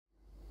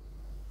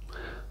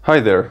Hi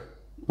there,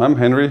 I'm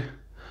Henry,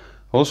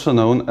 also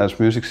known as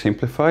Music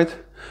Simplified,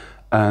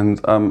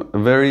 and I'm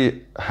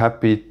very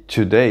happy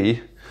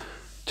today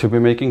to be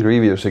making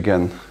reviews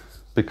again,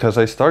 because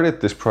I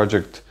started this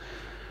project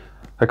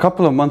a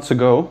couple of months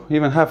ago,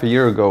 even half a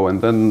year ago,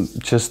 and then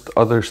just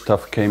other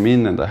stuff came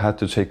in and I had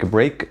to take a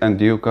break,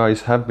 and you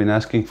guys have been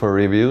asking for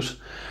reviews.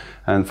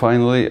 And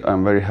finally,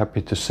 I'm very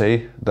happy to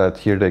say that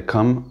here they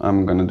come.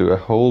 I'm gonna do a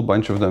whole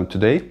bunch of them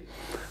today.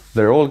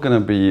 They're all gonna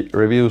be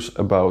reviews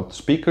about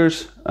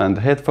speakers and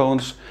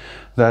headphones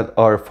that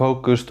are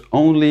focused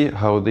only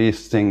how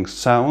these things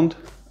sound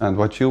and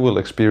what you will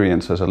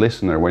experience as a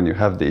listener when you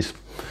have these.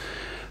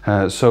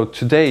 So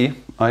today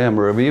I am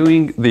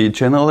reviewing the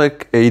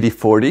Genelec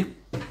 8040,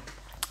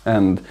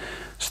 and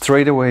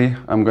straight away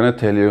I'm gonna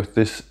tell you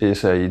this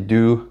is a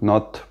do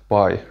not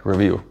buy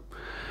review.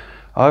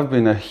 I've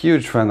been a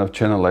huge fan of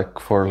Genelec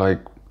for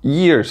like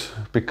years,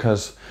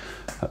 because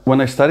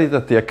when I studied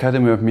at the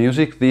Academy of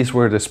Music, these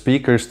were the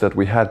speakers that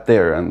we had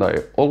there, and I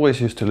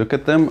always used to look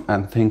at them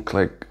and think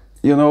like,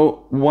 you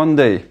know, one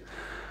day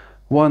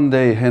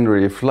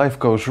Henry, if life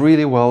goes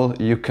really well,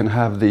 you can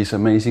have these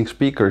amazing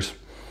speakers.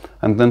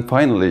 And then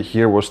finally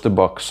here was the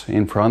box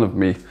in front of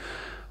me.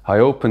 I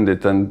opened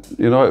it and,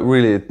 you know,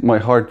 really my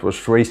heart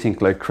was racing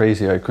like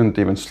crazy. I couldn't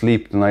even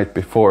sleep the night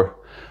before.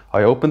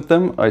 I opened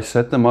them, I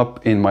set them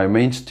up in my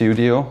main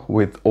studio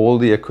with all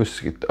the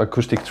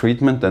acoustic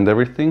treatment and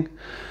everything.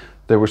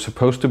 They were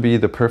supposed to be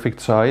the perfect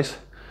size,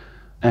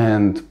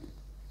 and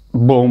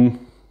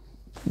boom,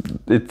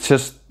 it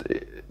just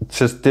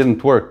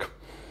didn't work.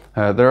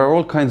 There are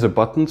all kinds of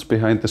buttons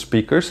behind the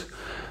speakers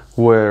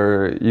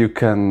where you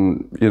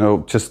can, you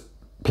know, just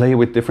play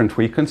with different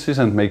frequencies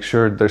and make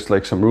sure there's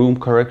like some room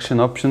correction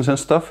options and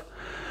stuff.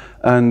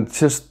 And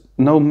just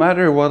no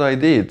matter what I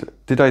did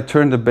I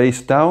turn the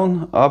bass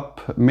down,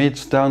 up,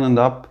 mids down and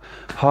up,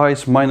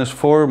 highs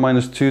 -4,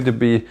 -2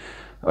 dB.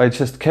 I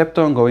just kept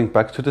on going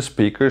back to the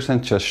speakers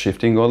and just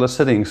shifting all the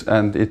settings,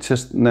 and it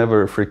just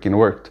never freaking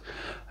worked.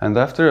 And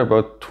after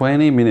about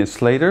 20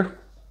 minutes later,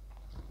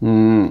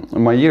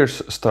 my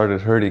ears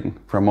started hurting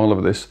from all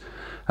of this,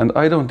 and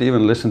I don't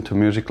even listen to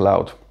music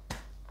loud.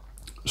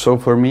 So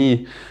for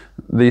me,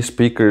 these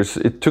speakers,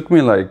 it took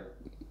me like,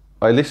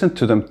 I listened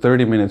to them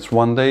 30 minutes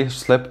one day,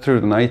 slept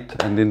through the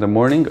night, and in the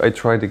morning I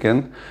tried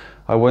again.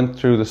 I went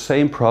through the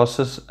same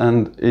process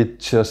and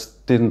it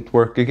just didn't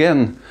work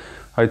again.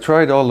 I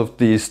tried all of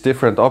these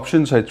different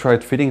options. I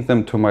tried fitting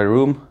them to my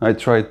room. I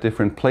tried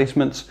different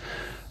placements,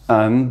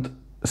 and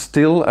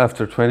still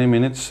after 20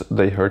 minutes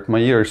they hurt my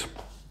ears.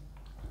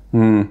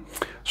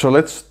 So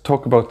let's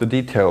talk about the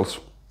details.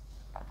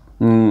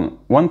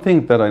 One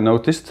thing that I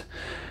noticed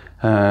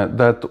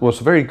that was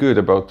very good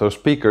about those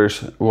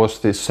speakers was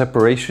the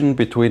separation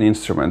between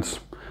instruments.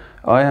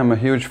 I am a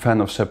huge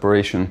fan of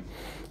separation,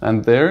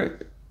 and there,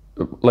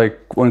 like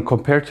when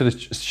compared to the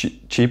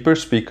cheaper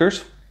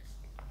speakers,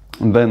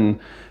 then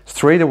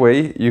straight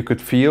away you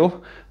could feel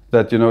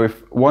that, you know,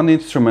 if one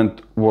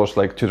instrument was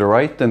like to the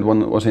right and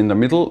one was in the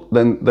middle,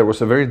 then there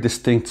was a very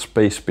distinct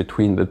space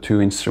between the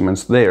two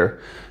instruments there.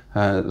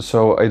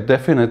 So I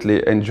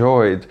definitely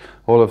enjoyed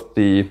all of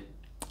the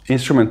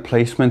instrument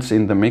placements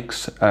in the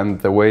mix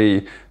and the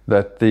way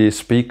that the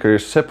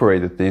speakers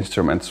separated the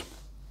instruments.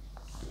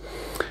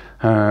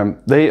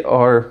 They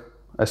are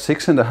a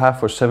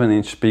 6.5 or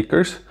 7-inch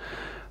speakers,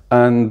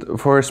 and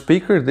for a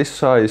speaker this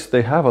size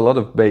they have a lot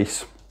of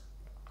bass.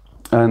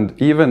 And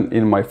even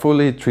in my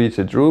fully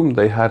treated room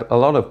they had a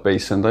lot of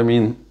bass, and I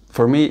mean,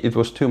 for me it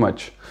was too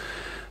much,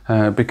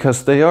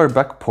 because they are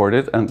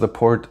backported and the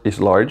port is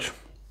large.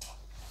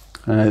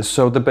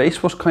 So the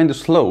bass was kind of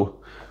slow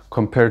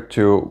compared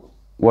to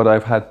what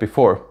I've had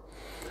before.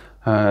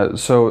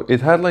 So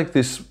it had like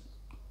this,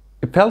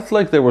 it felt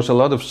like there was a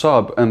lot of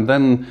sub, and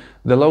then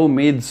the low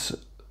mids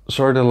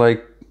sort of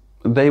like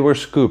they were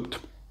scooped.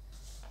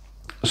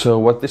 So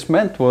what this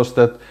meant was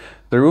that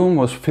the room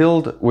was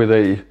filled with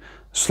a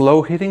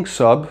slow hitting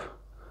sub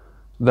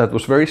that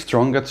was very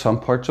strong at some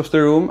parts of the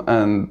room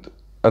and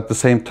at the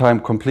same time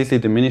completely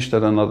diminished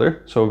at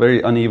another, so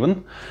very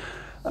uneven.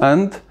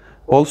 And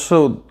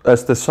also,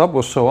 as the sub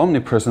was so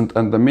omnipresent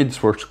and the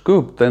mids were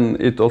scooped, then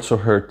it also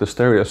hurt the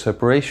stereo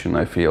separation,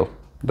 I feel.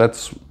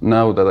 That's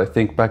now that I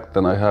think back,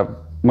 then I have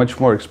much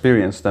more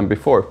experience than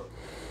before.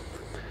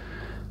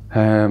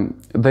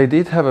 They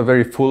did have a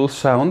very full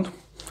sound,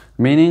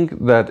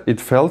 meaning that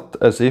it felt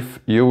as if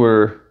you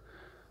were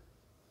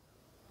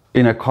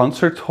in a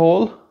concert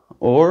hall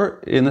or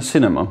in a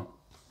cinema,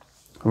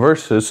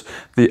 versus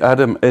the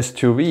Adam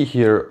S2V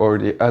here or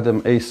the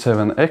Adam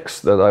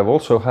A7X that I've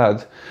also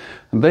had.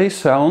 They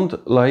sound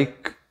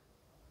like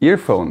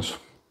earphones.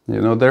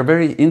 You know, they're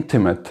very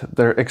intimate,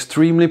 they're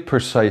extremely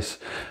precise,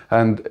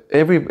 and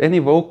any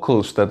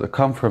vocals that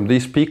come from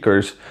these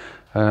speakers,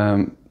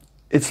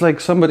 it's like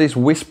somebody's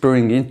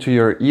whispering into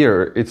your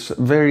ear. It's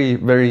very,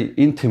 very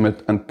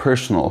intimate and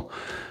personal.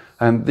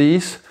 And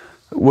these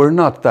were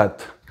not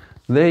that.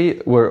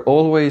 They were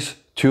always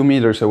 2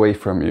 meters away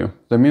from you.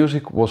 The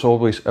music was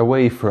always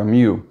away from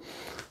you.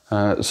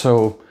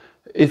 So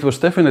It was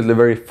definitely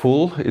very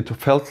full. It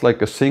felt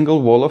like a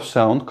single wall of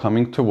sound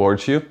coming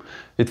towards you.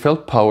 It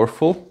felt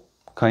powerful,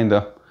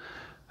 kinda,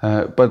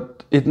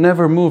 but it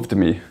never moved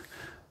me.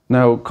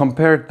 Now,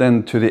 compared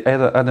then to the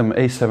Adam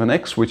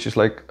A7X, which is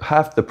like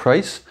half the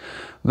price,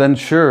 then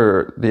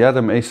sure, the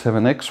Adam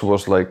A7X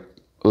was like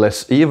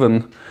less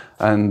even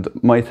and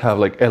might have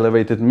like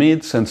elevated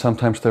mids, and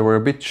sometimes they were a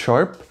bit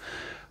sharp,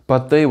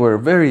 but they were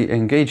very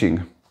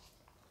engaging.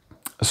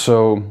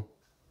 So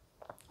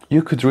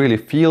you could really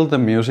feel the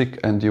music,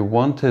 and you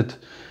wanted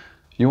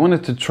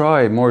to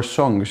try more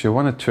songs, you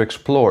wanted to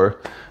explore,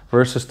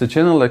 versus the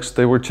Genelecs,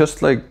 they were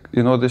just like,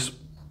 you know, this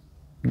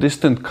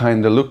distant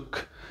kind of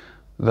look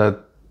that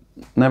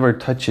never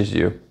touches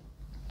you.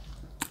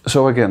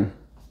 So again,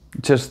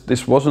 just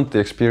this wasn't the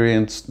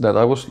experience that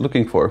I was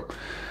looking for.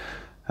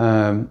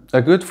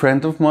 A good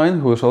friend of mine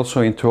who is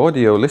also into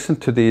audio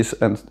listened to these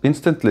and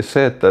instantly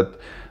said that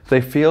they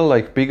feel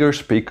like bigger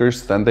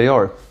speakers than they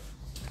are.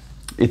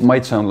 It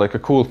might sound like a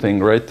cool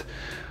thing, right?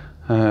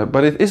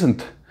 But it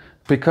isn't,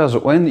 because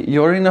when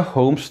you're in a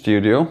home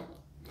studio,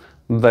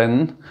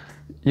 then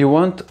you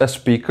want a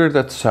speaker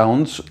that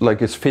sounds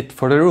like it's fit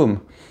for the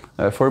room.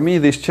 For me,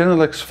 these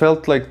Genelecs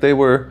felt like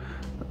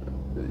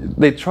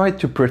they tried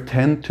to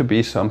pretend to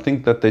be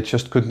something that they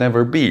just could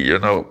never be, you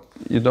know.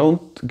 You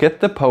don't get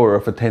the power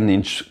of a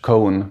 10-inch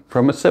cone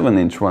from a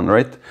 7-inch one,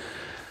 right?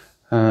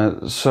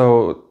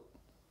 So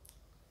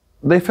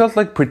they felt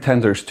like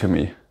pretenders to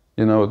me.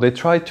 You know, they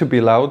tried to be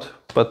loud,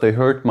 but they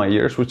hurt my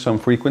ears with some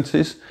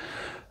frequencies.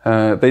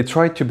 They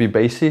tried to be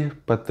bassy,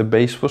 but the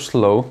bass was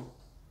low.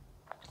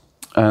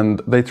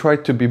 And they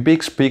tried to be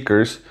big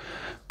speakers,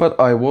 but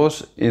I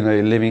was in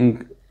a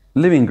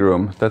living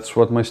room. That's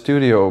what my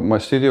studio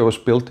was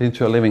built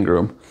into a living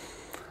room.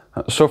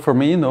 So for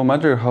me, no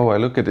matter how I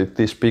look at it,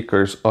 these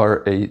speakers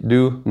are a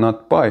do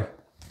not buy.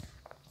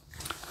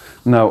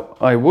 Now,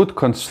 I would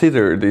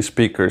consider these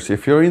speakers,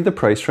 if you're in the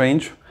price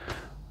range,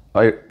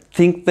 I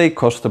think they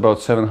cost about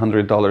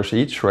 $700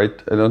 each, right?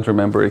 I don't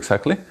remember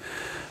exactly.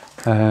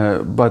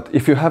 But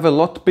if you have a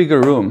lot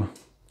bigger room,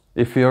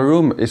 if your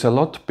room is a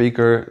lot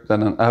bigger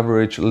than an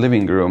average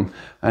living room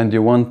and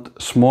you want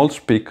small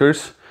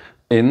speakers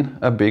in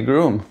a big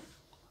room,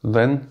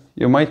 then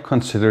you might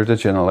consider the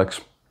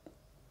Genelecs.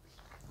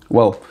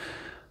 Well,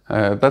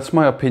 that's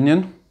my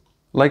opinion.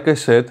 Like I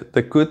said,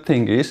 the good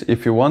thing is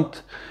if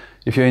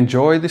you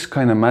enjoy this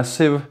kind of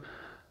massive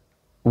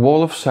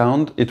wall of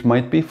sound, it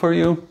might be for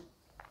you.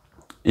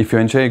 If you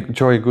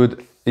enjoy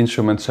good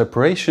instrument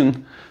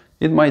separation,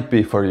 it might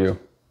be for you.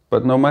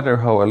 But no matter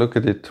how I look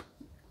at it,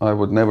 I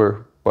would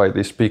never buy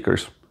these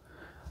speakers.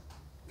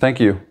 Thank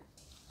you,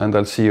 and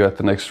I'll see you at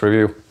the next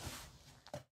review.